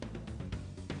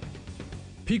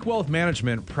Peak Wealth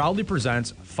Management proudly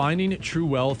presents Finding True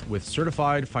Wealth with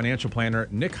certified financial planner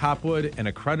Nick Hopwood and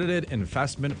accredited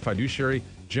investment fiduciary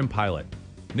Jim Pilot.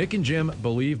 Nick and Jim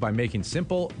believe by making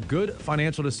simple, good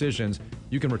financial decisions,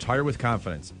 you can retire with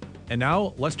confidence. And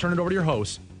now let's turn it over to your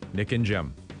hosts, Nick and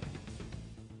Jim.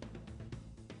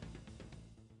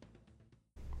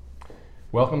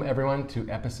 Welcome everyone to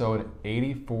episode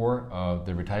 84 of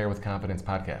the Retire with Confidence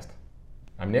podcast.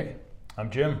 I'm Nick. I'm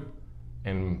Jim.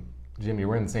 And Jim, you're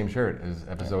wearing the same shirt as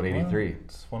episode 83.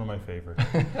 It's one of my favorites.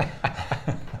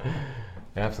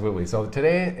 Absolutely. So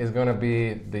today is going to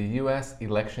be the U.S.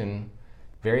 election,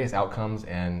 various outcomes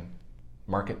and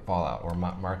market fallout or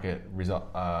market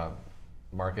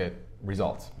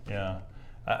results. Yeah.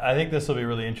 I think this will be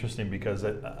really interesting because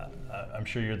I'm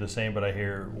sure you're the same, but I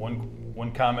hear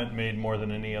one comment made more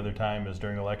than any other time is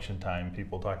during election time,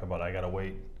 people talk about, I got to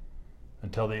wait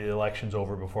until the election's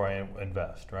over before I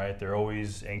invest, right? They're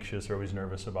always anxious, they're always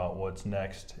nervous about what's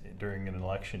next during an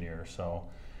election year. So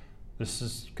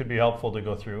this could be helpful to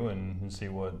go through and see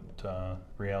what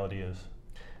reality is.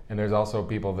 And there's also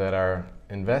people that are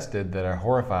invested that are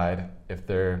horrified if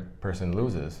their person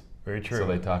loses. Very true. So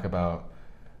they talk about,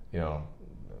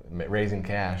 raising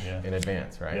cash in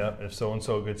advance, right? Yeah, if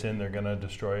so-and-so gets in, they're gonna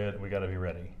destroy it. We gotta be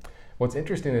ready. What's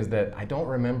interesting is that I don't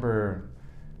remember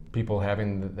people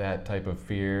having that type of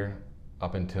fear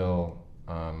up until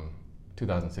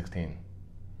 2016.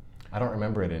 I don't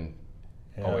remember it in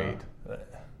 08.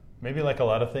 Maybe like a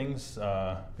lot of things,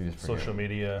 social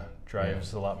media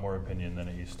drives a lot more opinion than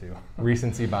it used to.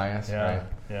 Recency bias, right?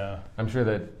 Yeah. I'm sure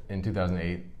that in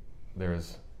 2008 there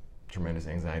was tremendous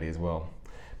anxiety as well.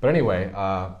 But anyway,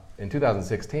 in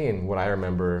 2016, what I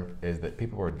remember is that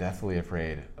people were deathly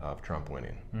afraid of Trump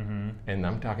winning. Mm-hmm. And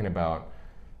I'm talking about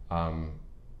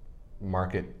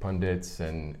market pundits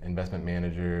and investment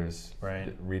managers,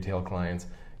 retail clients.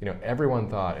 Everyone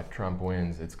thought if Trump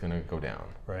wins, it's going to go down.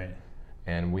 Right.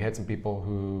 And we had some people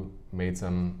who made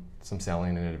some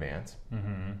selling in advance.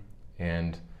 Mm-hmm.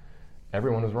 And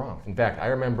everyone was wrong. In fact, I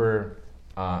remember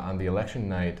on the election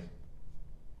night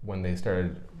when they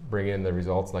started bringing in the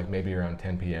results, like maybe around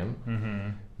 10 p.m., mm-hmm.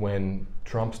 when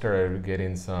Trump started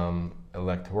getting some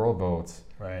electoral votes,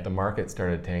 the market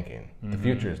started tanking, the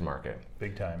futures market.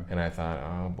 Big time. And I thought,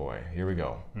 oh boy, here we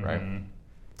go, right?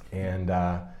 And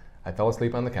I fell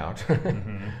asleep on the couch,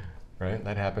 right?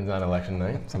 That happens on election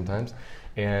night sometimes.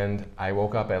 And I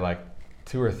woke up at like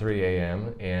 2 or 3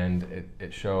 a.m. and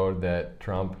it showed that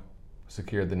Trump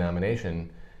secured the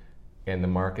nomination and the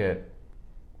market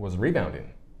was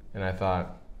rebounding. And I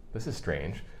thought, this is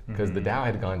strange, because the Dow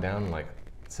had gone down like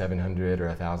 700 or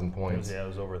 1,000 points. It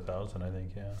was over 1,000, I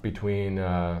think, between,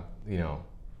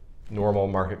 normal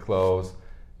market close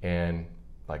and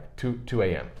like 2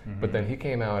 a.m. But then he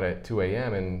came out at 2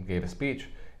 a.m. and gave a speech,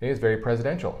 and he was very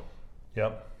presidential.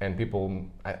 Yep. And people,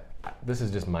 this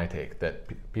is just my take, that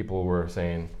people were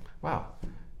saying, wow,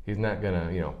 he's not going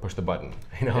to, push the button,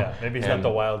 Yeah, maybe he's not the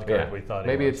wild card we thought he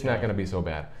was. Maybe it's not going to be so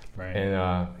bad. Right. And,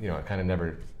 I kind of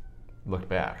never looked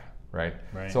back, right?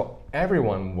 So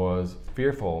everyone was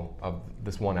fearful of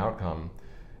this one outcome,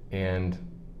 and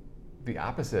the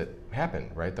opposite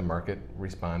happened, right? The market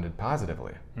responded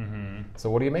positively. Mm-hmm. So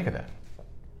what do you make of that?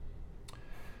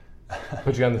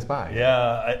 Put you on the spot.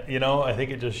 Yeah, I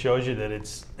think it just shows you that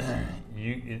it's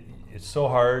so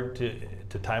hard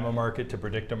to time a market, to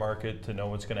predict a market, to know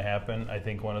what's going to happen. I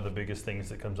think one of the biggest things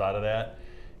that comes out of that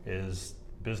is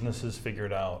businesses figure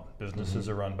it out. Businesses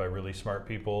are run by really smart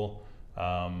people.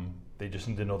 They just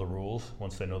need to know the rules.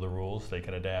 Once they know the rules, they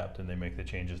can adapt and they make the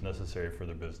changes necessary for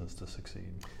their business to succeed.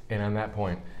 And on that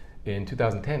point, in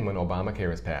 2010, when Obamacare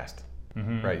was passed,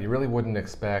 right, you really wouldn't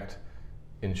expect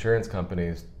insurance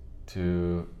companies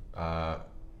to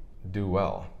do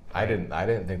well. Right. I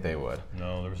didn't think they would.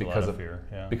 No, there was a lot of fear.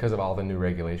 Yeah. Because of all the new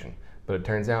regulation. But it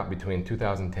turns out between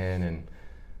 2010 and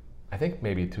I think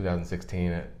maybe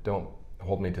 2016, don't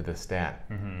hold me to this stat,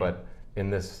 but in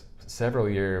this several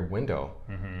year window,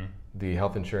 the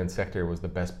health insurance sector was the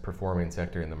best performing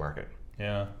sector in the market.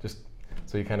 Yeah. Just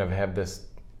so you kind of have this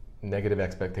negative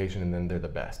expectation and then they're the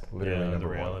best, literally number the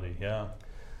reality,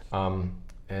 one.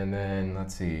 And then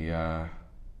let's see,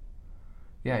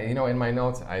 in my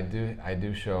notes, I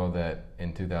do show that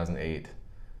in 2008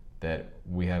 that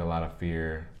we had a lot of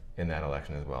fear in that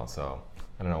election as well. So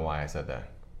I don't know why I said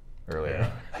that earlier.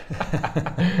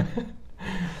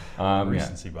 Yeah.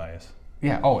 Recency bias.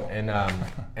 Yeah. Oh,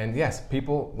 and yes,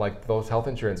 people like those health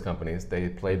insurance companies, they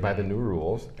played by the new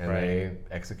rules and they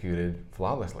executed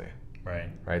flawlessly.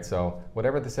 Right. So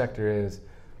whatever the sector is,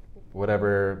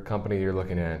 whatever company you're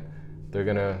looking at, they're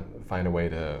gonna find a way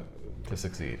to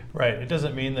succeed. Right. It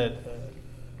doesn't mean that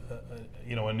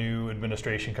a new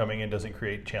administration coming in doesn't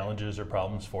create challenges or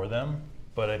problems for them.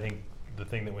 But I think the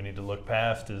thing that we need to look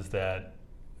past is that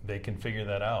they can figure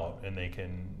that out, and they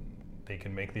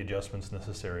can make the adjustments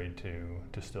necessary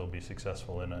to still be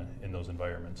successful in those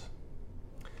environments.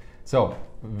 So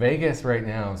Vegas right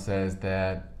now says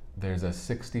that there's a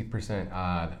 60%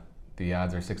 odd. The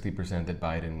odds are 60% that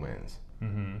Biden wins.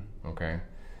 Mm-hmm. Okay.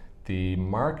 The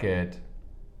market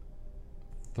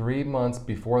 3 months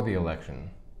before the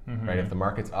election, Mm-hmm. right? If the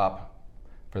market's up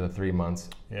for the 3 months,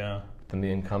 Yeah. then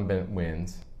the incumbent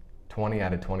wins 20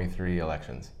 out of 23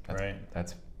 elections. Right.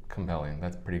 That's compelling.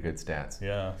 That's pretty good stats.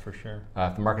 Yeah, for sure.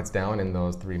 If the market's down in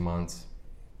those 3 months,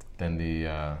 then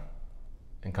the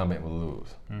incumbent will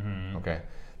lose. Mm-hmm. Okay.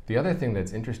 The other thing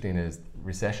that's interesting is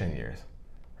recession years,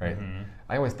 right? Mm-hmm.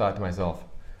 I always thought to myself,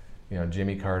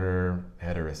 Jimmy Carter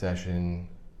had a recession,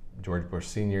 George Bush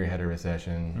Sr. had a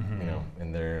recession, Mm-hmm.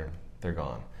 and they're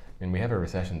gone. And we have a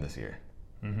recession this year,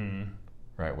 Mm-hmm.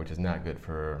 right? Which is not good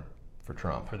for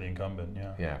Trump. For the incumbent,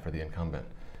 yeah. Yeah, for the incumbent.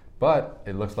 But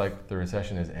it looks like the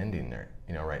recession is ending there,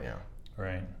 right now.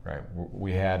 Right. Right.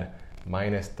 We had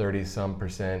minus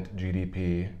 30-some%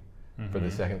 GDP for the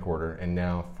Mhm. second quarter, and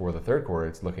now for the third quarter,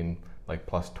 it's looking like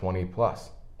plus 20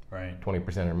 plus, Right.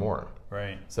 20% or more.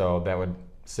 Right. So that would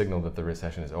signal that the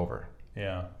recession is over.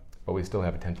 Yeah. But we still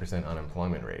have a 10%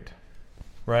 unemployment rate.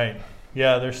 Right.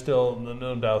 Yeah, there's still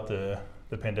no doubt the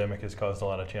pandemic has caused a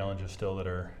lot of challenges still that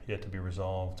are yet to be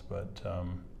resolved, but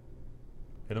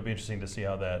it'll be interesting to see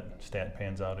how that stat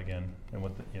pans out again and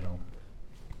what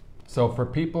So for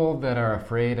people that are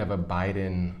afraid of a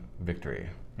Biden victory,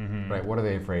 Mhm. right, what are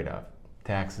they afraid of?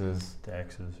 Taxes,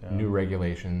 taxes, yeah. new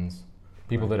regulations.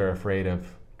 People Right. that are afraid of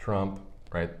Trump,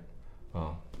 right?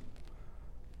 Well,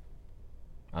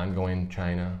 ongoing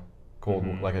China,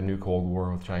 Mhm. like a new Cold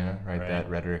War with China, right? Right. That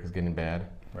rhetoric is getting bad,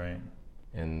 Right.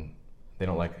 and they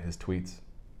don't like his tweets,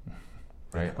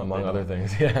 right? They Among don't. other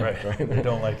things, yeah. Right. They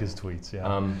don't like his tweets,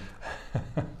 yeah.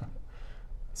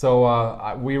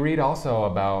 So we read also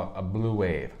about a blue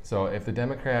wave. So if the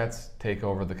Democrats take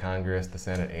over the Congress, the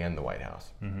Senate, and the White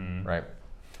House, Mhm. right?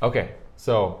 Okay,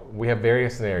 so we have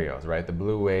various scenarios, right? The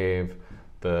blue wave,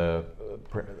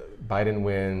 Biden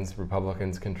wins,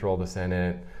 Republicans control the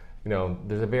Senate.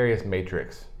 There's a various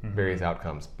matrix, various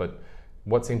outcomes. But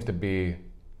what seems to be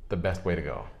the best way to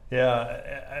go? Yeah,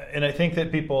 and I think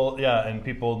that people,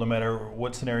 no matter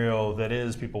what scenario that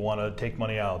is, people want to take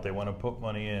money out. They want to put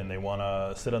money in. They want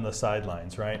to sit on the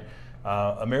sidelines, right?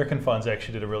 American Funds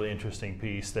actually did a really interesting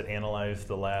piece that analyzed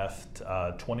the last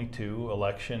 22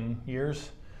 election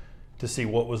years to see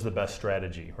what was the best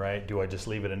strategy, right? Do I just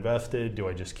leave it invested? Do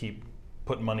I just keep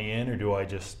putting money in, or do I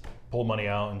just pull money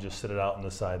out and just sit it out on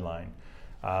the sideline?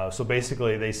 So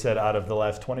basically, they said out of the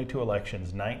last 22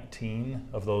 elections, 19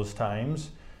 of those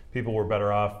times, people were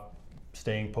better off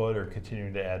staying put or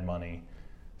continuing to add money.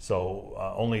 So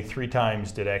only 3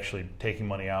 times did actually taking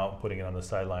money out, putting it on the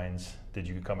sidelines, did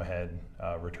you come ahead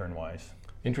return-wise.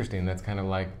 Interesting. That's kind of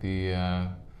like the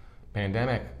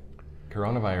pandemic,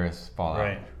 coronavirus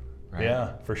fallout. Right.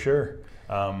 Yeah, for sure.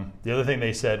 The other thing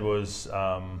they said was,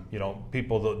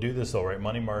 people that do this though, right?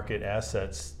 Money market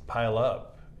assets pile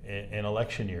up in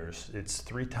election years. It's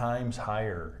 3 times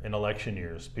higher in election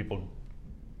years. People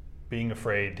being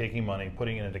afraid, taking money,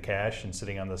 putting it into cash and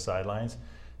sitting on the sidelines,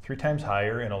 3 times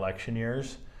higher in election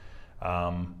years.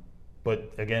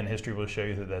 But again, history will show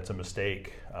you that that's a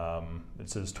mistake. It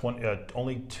says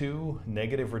only 2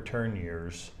 negative return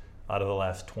years out of the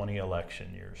last 20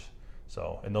 election years.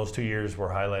 So, and those 2 years were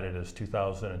highlighted as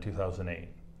 2000 and 2008,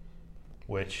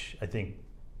 which I think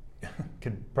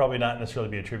could probably not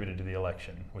necessarily be attributed to the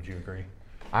election. Would you agree?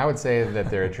 I would say that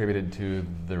they're attributed to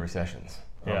the recessions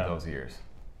of those years.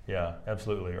 Yeah,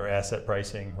 absolutely. Or asset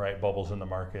pricing, right? Bubbles in the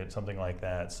market, something like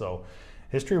that. So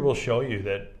history will show you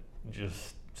that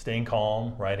just staying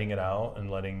calm, riding it out, and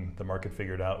letting the market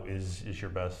figure it out is your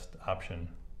best option.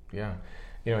 Yeah.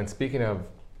 And speaking of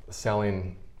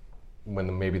selling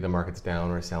when maybe the market's down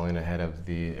or selling ahead of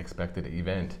the expected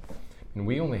event, and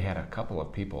we only had a couple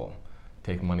of people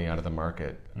take money out of the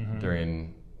market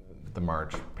during the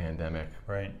March pandemic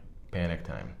panic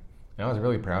time. And I was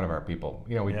really proud of our people.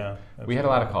 We had a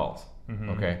lot of calls,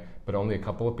 okay, but only a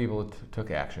couple of people took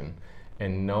action,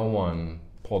 and no one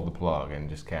pulled the plug and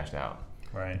just cashed out.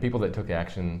 Right. The people that took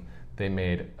action, they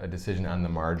made a decision on the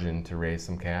margin to raise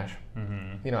some cash,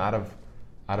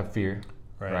 out of fear,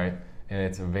 right? And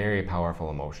it's a very powerful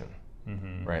emotion,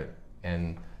 right?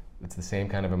 And it's the same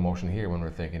kind of emotion here when we're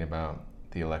thinking about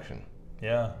the election.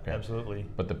 Yeah, absolutely.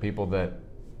 But the people that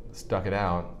stuck it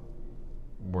out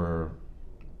were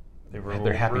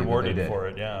they're happy rewarded that they did. For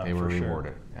it. Yeah, they were for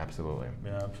rewarded. Sure. Absolutely.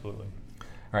 Yeah, absolutely.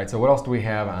 right, so what else do we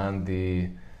have on the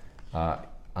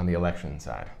election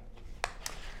side?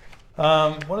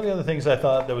 One of the other things I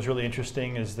thought that was really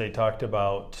interesting is they talked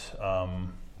about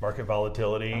market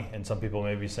volatility, and some people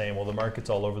may be saying, well, the market's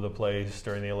all over the place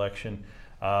during the election.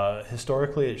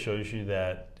 Historically, it shows you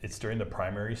that it's during the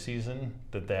primary season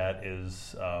that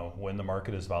is when the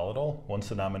market is volatile. Once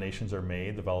the nominations are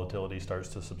made, the volatility starts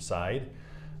to subside.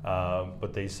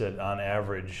 But they said on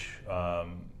average, the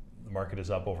market is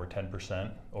up over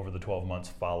 10% over the 12 months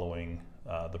following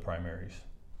the primaries.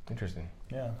 Interesting.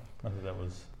 Yeah, I think that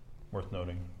was worth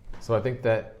noting. So I think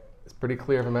that it's pretty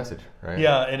clear of a message, right?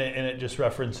 Yeah, and it just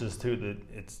references too that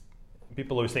it's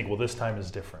people always think, well, this time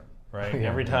is different, right? Yeah,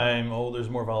 Every time, there's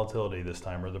more volatility this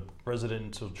time, or the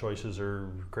presidential choices are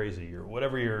crazy, or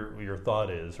whatever your thought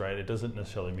is, right? It doesn't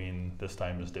necessarily mean this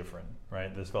time is different,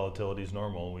 right? This volatility is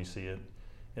normal. We see it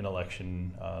in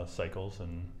election cycles,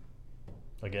 and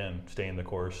again, staying the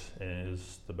course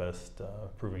is the best,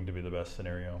 proving to be the best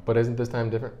scenario. But isn't this time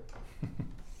different?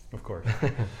 Of course.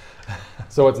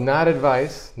 So it's not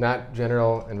advice, not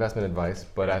general investment advice,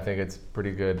 but I think it's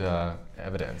pretty good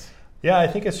evidence. Yeah, I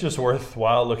think it's just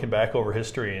worthwhile looking back over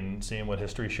history and seeing what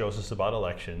history shows us about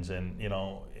elections. And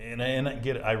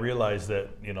I realize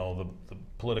that the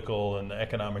political and the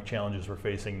economic challenges we're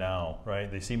facing now, right?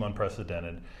 They seem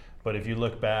unprecedented, but if you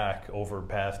look back over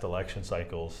past election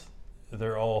cycles,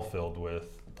 they're all filled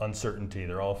with uncertainty.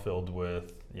 They're all filled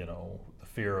with the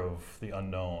fear of the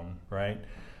unknown, right?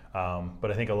 But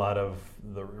I think a lot of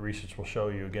the research will show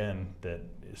you again that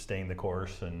staying the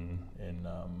course and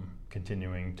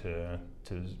continuing to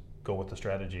go with the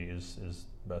strategy is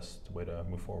the best way to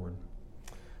move forward.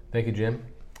 Thank you, Jim.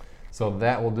 So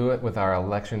that will do it with our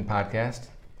election podcast.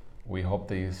 We hope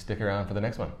that you stick around for the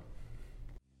next one.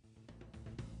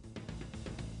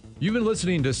 You've been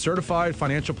listening to certified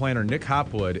financial planner Nick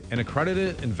Hopwood and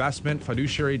accredited investment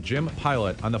fiduciary Jim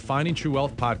Pilot on the Finding True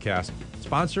Wealth podcast,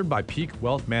 sponsored by Peak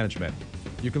Wealth Management.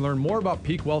 You can learn more about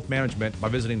Peak Wealth Management by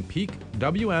visiting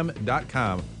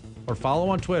peakwm.com or follow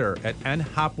on Twitter at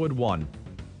nhopwood1.